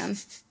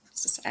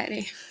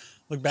 Society.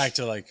 Look back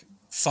to like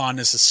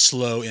fondness of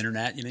slow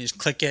internet. You just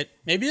click it.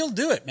 Maybe it'll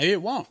do it. Maybe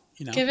it won't.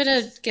 Give it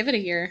a year. Give it a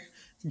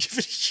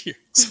year.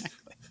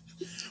 Exactly.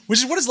 Which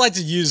is what it's like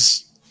to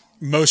use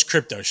most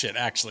crypto shit.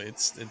 Actually,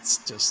 it's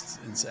just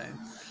insane.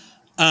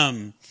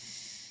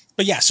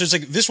 But yeah, so it's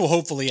like this will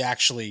hopefully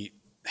actually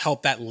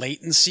help that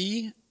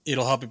latency.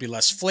 It'll help it be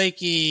less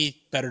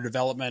flaky, better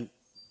development.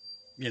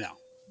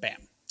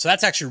 Bam. So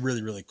that's actually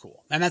really, really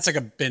cool. And that's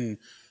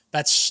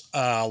that's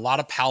a lot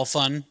of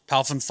Palfun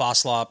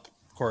Foslop,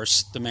 of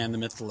course, the man, the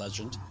myth, the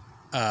legend,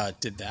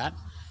 did that.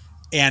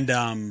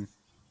 And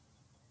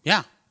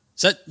yeah,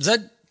 does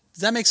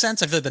that make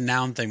sense? I feel like the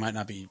noun thing might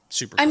not be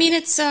super cool. I mean,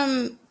 it's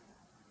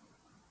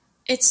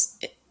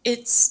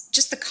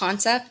just the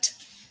concept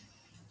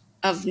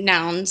of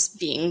nouns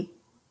being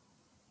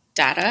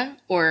data,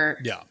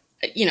 or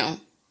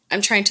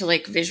I'm trying to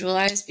like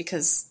visualize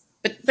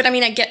but I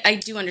mean, I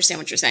do understand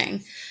what you're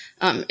saying,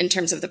 in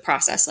terms of the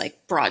process, like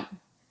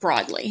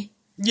broadly.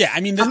 Yeah,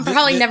 I mean, I'm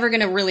probably never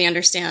going to really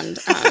understand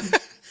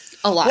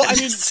a lot. Well,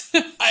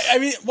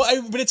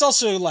 but it's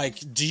also like,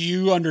 do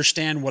you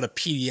understand what a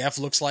PDF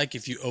looks like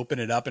if you open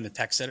it up in a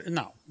text editor?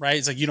 No, right?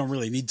 It's like you don't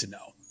really need to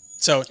know.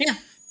 So yeah,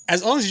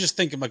 as long as you just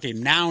think of okay,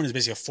 noun is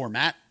basically a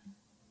format,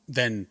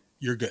 then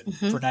you're good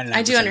for 99%.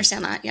 I do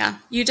understand that. Yeah,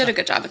 you did a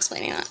good job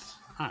explaining that.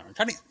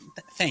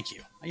 Thank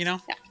you. Yeah.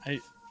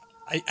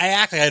 I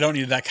act like I don't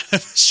need that kind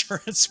of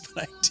assurance,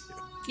 but I do.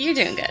 You're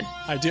doing good.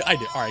 I do. All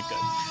right, good.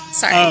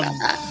 Sorry about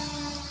that.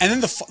 And then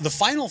the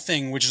final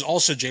thing, which is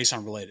also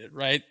JSON related,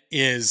 right,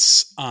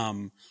 is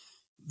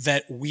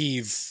that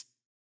we've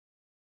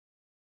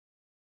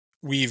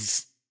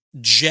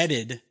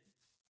jetted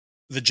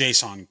the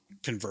JSON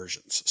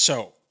conversions.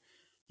 So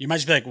you might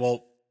just be like,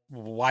 well,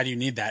 why do you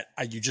need that?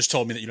 You just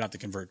told me that you don't have to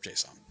convert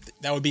JSON.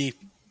 That would be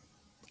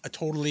a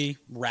totally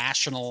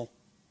rational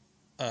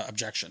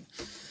objection.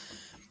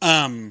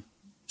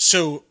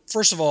 So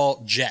first of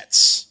all,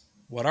 jets.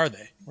 What are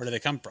they? Where do they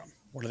come from?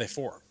 What are they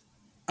for?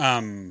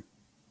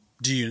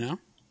 Do you know?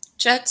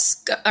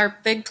 Jets are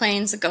big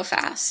planes that go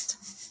fast.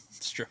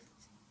 It's true.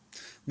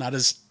 Not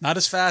as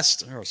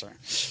fast. Oh, sorry.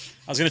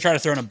 I was going to try to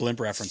throw in a blimp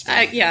reference.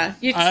 Yeah.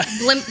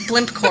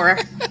 Blimp core.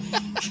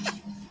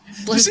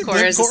 Blimp core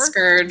is a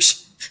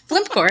scourge.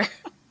 Blimp core.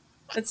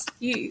 That's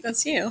you.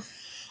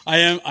 I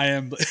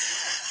am.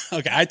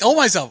 Okay. I told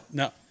myself,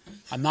 no,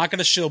 I'm not going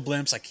to shill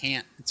blimps. I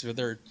can't. It's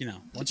whether,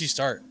 once you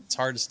start, it's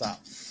hard to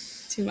stop.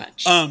 Too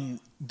much.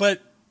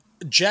 But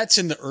jets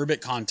in the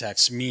Urbit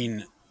context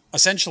mean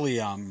essentially,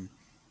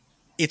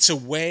 it's a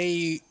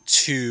way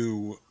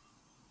to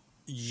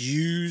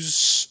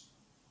use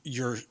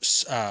your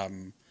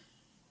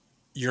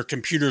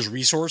computer's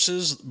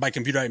resources. By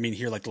computer, I mean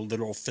here like the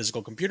literal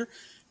physical computer,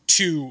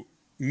 to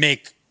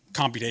make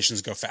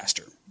computations go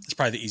faster. It's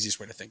probably the easiest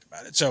way to think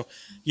about it. So,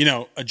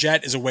 a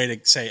jet is a way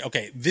to say,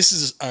 okay, this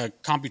is a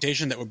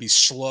computation that would be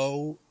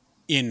slow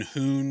in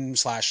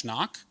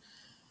Hoon/Nock.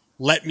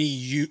 Let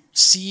me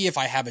see if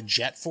I have a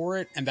jet for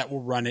it, and that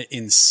will run it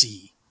in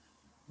C,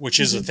 which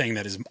is a thing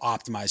that is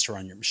optimized to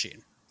run your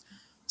machine.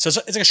 So it's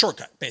like a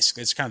shortcut,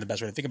 basically. It's kind of the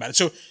best way to think about it.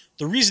 So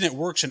the reason it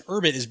works in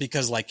Urbit is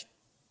because like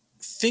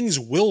things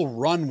will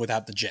run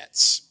without the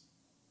jets.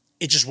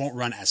 It just won't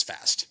run as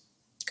fast.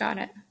 Got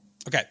it.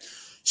 Okay.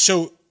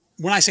 So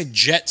when I say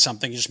jet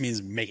something, it just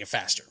means make it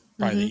faster.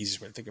 Probably the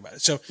easiest way to think about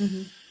it. So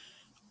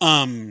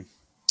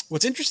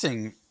what's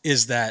interesting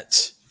is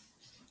that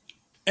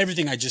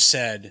everything I just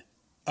said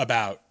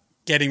about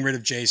getting rid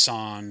of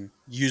JSON,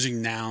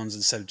 using nouns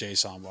instead of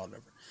JSON,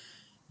 whatever,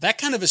 that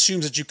kind of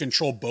assumes that you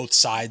control both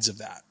sides of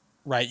that,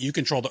 right? You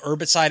control the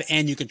Urbit side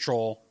and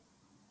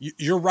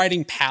you're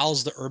writing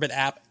PALS, the Urbit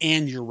app,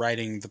 and you're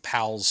writing the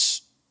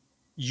PALS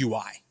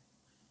UI,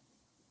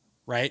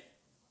 right?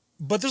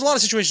 But there's a lot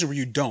of situations where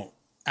you don't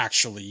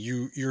actually.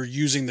 You're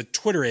using the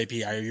Twitter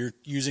API, or you're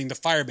using the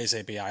Firebase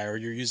API, or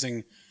you're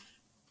using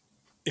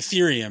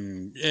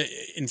Ethereum,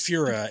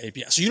 Infura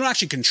API. So you don't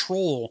actually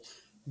control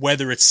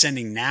whether it's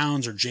sending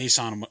nouns or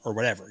JSON or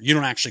whatever. You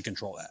don't actually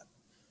control that.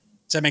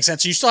 Does that make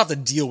sense? So you still have to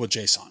deal with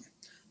JSON.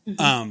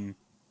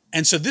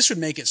 And so this would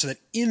make it so that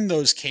in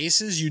those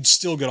cases, you'd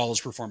still get all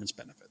those performance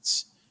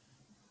benefits.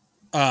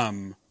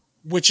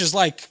 Which is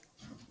like,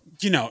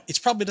 it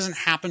probably doesn't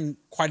happen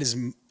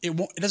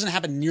it doesn't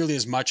happen nearly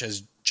as much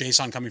as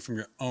JSON coming from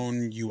your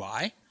own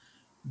UI,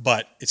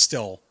 but it's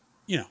still,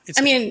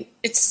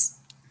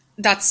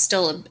 that's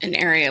still an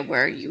area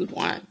where you would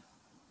want,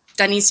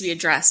 that needs to be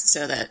addressed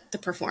so that the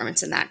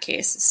performance in that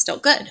case is still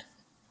good.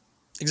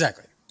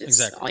 Exactly.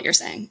 That's all you're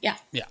saying. Yeah.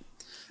 Yeah.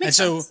 Makes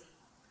and sense. So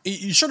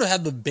you sort of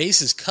have the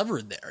bases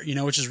covered there,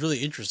 which is really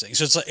interesting.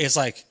 So it's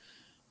like,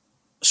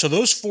 so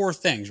those four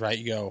things, right?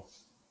 You go,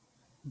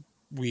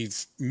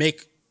 we've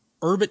make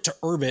Urbit to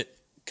Urbit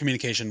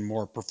communication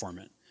more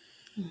performant.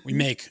 We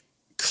make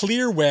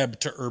clear web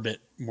to Urbit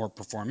more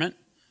performant.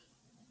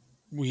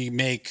 We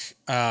make,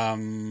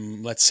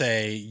 let's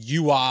say,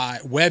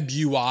 web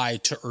UI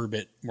to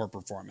Urbit more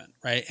performant,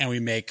 right? And we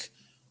make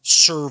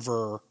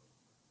server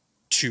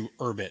to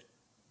Urbit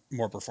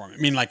more performant.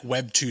 I mean, like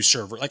web to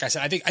server. Like I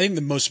said, I think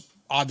the most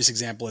obvious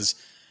example is,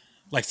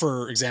 like,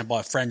 for example,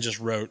 a friend just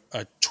wrote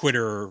a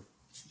Twitter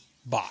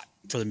bot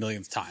for the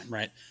millionth time,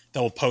 right?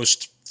 That will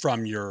post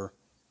from your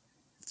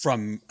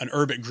from an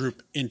Urbit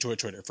group into a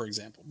Twitter, for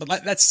example.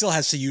 But that still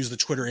has to use the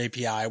Twitter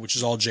API, which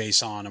is all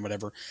JSON and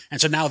whatever. And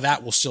so now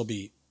that will still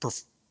be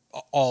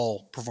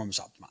all performance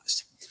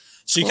optimized.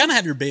 So you kind of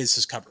have your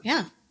bases covered.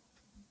 Yeah.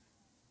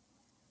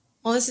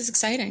 Well, this is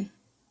exciting.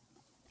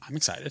 I'm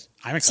excited.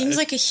 Seems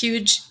like a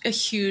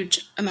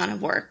huge amount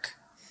of work.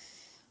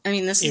 I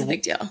mean, this is a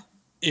big deal.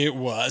 It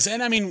was.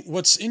 And I mean,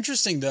 what's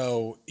interesting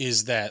though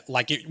is that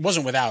like it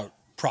wasn't without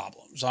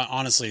problems.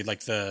 Honestly,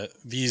 like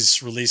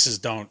these releases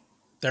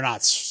they're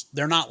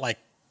not like,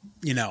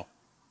 you know,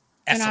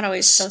 they're not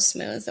always so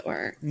smooth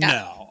or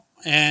no.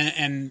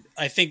 And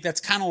I think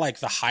that's kind of like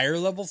the higher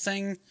level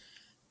thing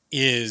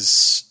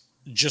is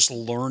just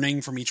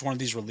learning from each one of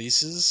these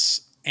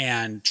releases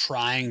and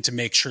trying to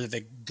make sure that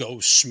they go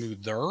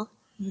smoother.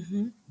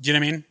 Mm-hmm. Do you know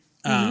what I mean?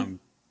 Mm-hmm.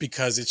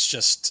 Because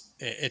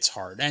it's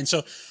hard. And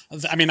so,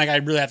 I mean, like I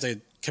really have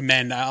to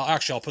commend,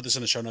 I'll put this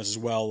in the show notes as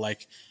well.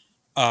 Like,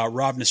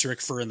 Rob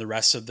Nisrikfer and the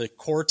rest of the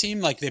core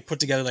team, like they put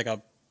together like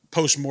a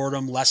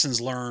post-mortem lessons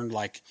learned,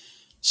 like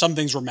some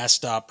things were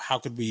messed up. How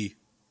could we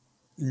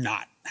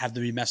not have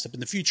them be messed up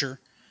in the future?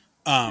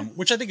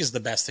 Which I think is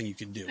the best thing you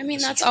can do. I mean,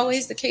 that's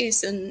always the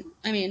case. And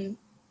I mean,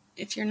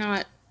 if you're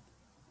not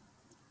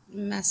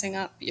messing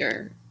up,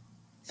 you're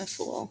a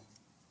fool.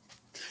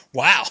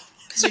 Wow.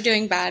 Because you're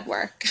doing bad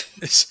work.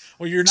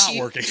 Well, you're not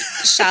working.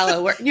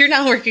 Shallow work. You're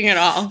not working at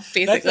all,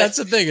 basically. That's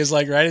the thing. Is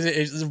like, right?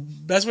 It's the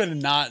best way to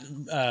not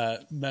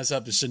mess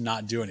up is to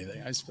not do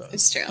anything, I suppose.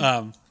 It's true.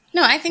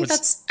 No, I think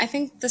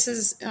this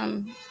is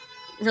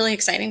really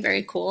exciting,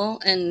 very cool,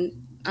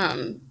 and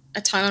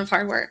a ton of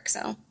hard work.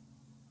 So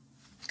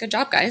good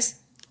job, guys.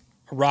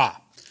 Hurrah.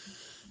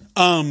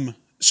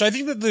 So I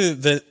think that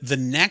the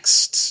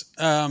next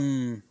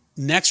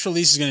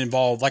release is going to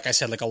involve, like I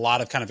said, like a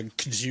lot of kind of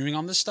continuing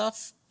on this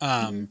stuff.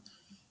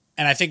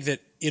 And I think that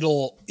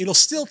it'll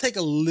still take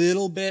a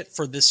little bit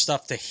for this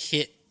stuff to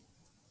hit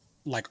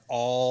like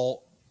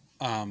all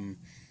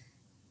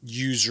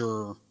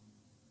user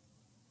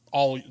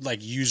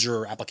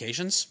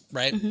applications,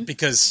 right? Mm-hmm.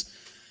 Because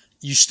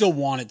you still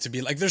want it to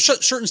be like, there's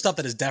certain stuff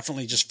that is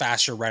definitely just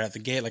faster right out the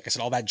gate. Like I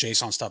said, all that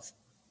JSON stuff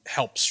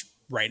helps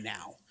right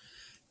now.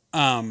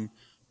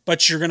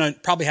 But you're going to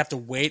probably have to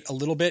wait a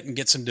little bit and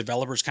get some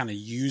developers kind of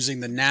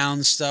using the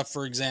noun stuff,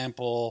 for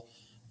example,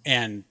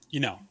 and,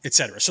 you know, et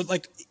cetera. So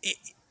like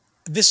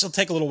this will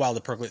take a little while to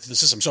percolate through the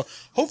system. So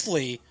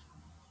hopefully,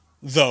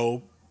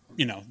 though,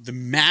 you know, the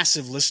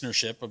massive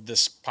listenership of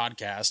this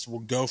podcast will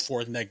go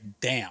forth and like,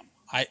 damn,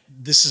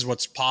 this is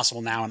what's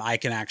possible now. And I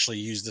can actually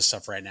use this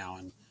stuff right now.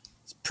 And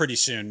pretty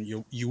soon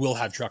you will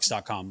have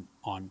trucks.com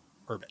on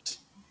Urbit.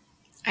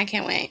 I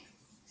can't wait.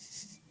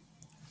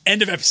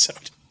 End of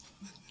episode.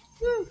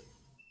 Woo.